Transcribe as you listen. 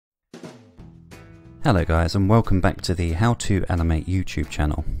Hello guys, and welcome back to the How2Animate YouTube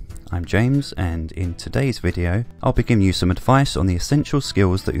channel. I'm James, and in today's video I'll be giving you some advice on the essential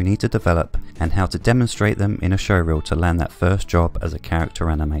skills that you need to develop and how to demonstrate them in a showreel to land that first job as a character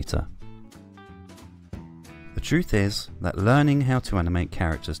animator. The truth is that learning how to animate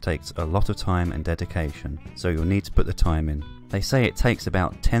characters takes a lot of time and dedication, so you'll need to put the time in. They say it takes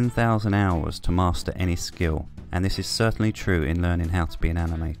about 10,000 hours to master any skill, and this is certainly true in learning how to be an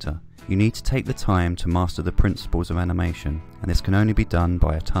animator. You need to take the time to master the principles of animation, and this can only be done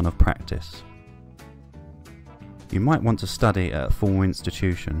by a ton of practice. You might want to study at a formal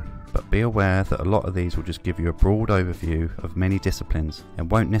institution, but be aware that a lot of these will just give you a broad overview of many disciplines and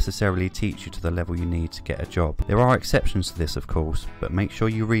won't necessarily teach you to the level you need to get a job. There are exceptions to this, of course, but make sure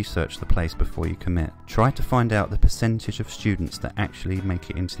you research the place before you commit. Try to find out the percentage of students that actually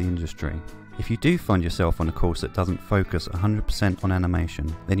make it into the industry. If you do find yourself on a course that doesn't focus 100% on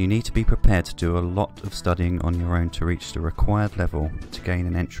animation, then you need to be prepared to do a lot of studying on your own to reach the required level to gain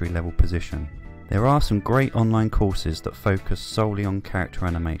an entry-level position. There are some great online courses that focus solely on character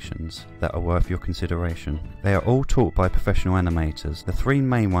animations that are worth your consideration. They are all taught by professional animators. The three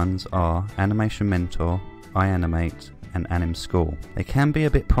main ones are Animation Mentor, ANIMATE and Anim School. They can be a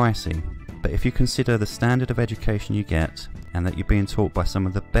bit pricey, but if you consider the standard of education you get and that you're being taught by some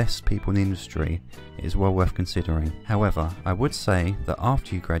of the best people in the industry, it is well worth considering. However, I would say that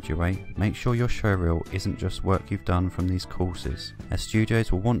after you graduate, make sure your showreel isn't just work you've done from these courses, as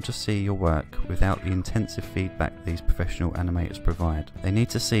studios will want to see your work without the intensive feedback these professional animators provide. They need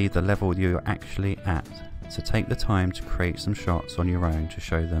to see the level you're actually at, so take the time to create some shots on your own to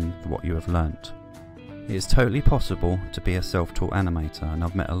show them what you have learnt. It is totally possible to be a self-taught animator, and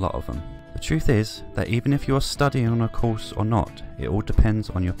I've met a lot of them. The truth is that even if you are studying on a course or not, it all depends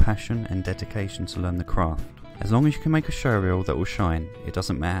on your passion and dedication to learn the craft. As long as you can make a showreel that will shine, it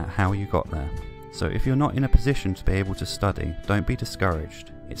doesn't matter how you got there. So if you're not in a position to be able to study, don't be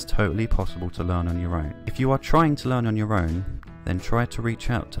discouraged. It's totally possible to learn on your own. If you are trying to learn on your own, then try to reach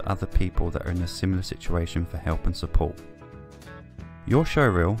out to other people that are in a similar situation for help and support. Your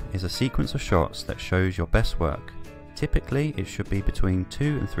showreel is a sequence of shots that shows your best work. Typically, it should be between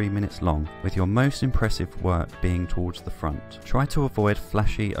 2 and 3 minutes long, with your most impressive work being towards the front. Try to avoid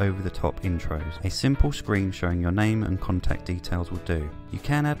flashy, over-the-top intros. A simple screen showing your name and contact details will do. You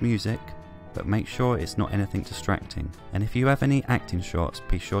can add music, but make sure it's not anything distracting. And if you have any acting shots,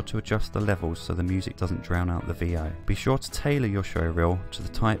 be sure to adjust the levels so the music doesn't drown out the VO. Be sure to tailor your showreel to the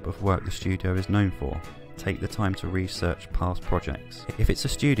type of work the studio is known for. Take the time to research past projects. If it's a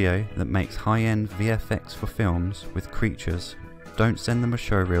studio that makes high-end VFX for films with creatures, don't send them a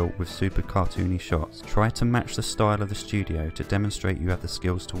showreel with super cartoony shots. Try to match the style of the studio to demonstrate you have the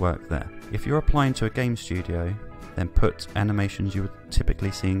skills to work there. If you're applying to a game studio, then put animations you would typically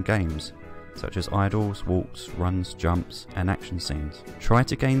see in games, such as idles, walks, runs, jumps, and action scenes. Try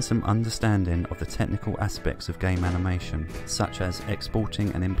to gain some understanding of the technical aspects of game animation, such as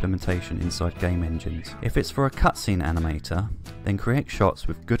exporting and implementation inside game engines. If it's for a cutscene animator, then create shots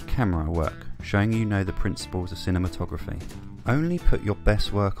with good camera work, showing you know the principles of cinematography. Only put your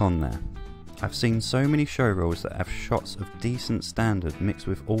best work on there. I've seen so many showreels that have shots of decent standard mixed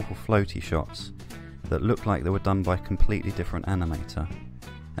with awful floaty shots that look like they were done by a completely different animator,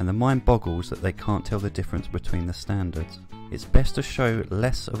 and the mind boggles that they can't tell the difference between the standards. It's best to show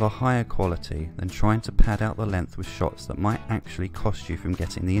less of a higher quality than trying to pad out the length with shots that might actually cost you from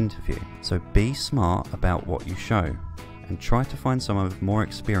getting the interview. So be smart about what you show, and try to find someone with more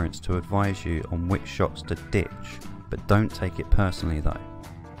experience to advise you on which shots to ditch, but don't take it personally though.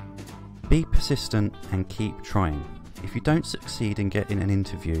 Be persistent and keep trying. If you don't succeed in getting an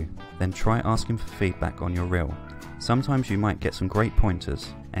interview, then try asking for feedback on your reel. Sometimes you might get some great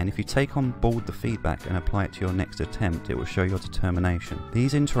pointers, and if you take on board the feedback and apply it to your next attempt, it will show your determination.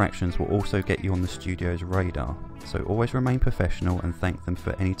 These interactions will also get you on the studio's radar, so always remain professional and thank them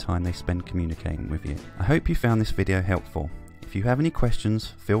for any time they spend communicating with you. I hope you found this video helpful. If you have any questions,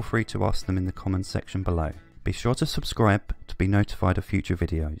 feel free to ask them in the comments section below. Be sure to subscribe to be notified of future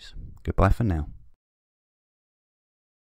videos. Goodbye for now.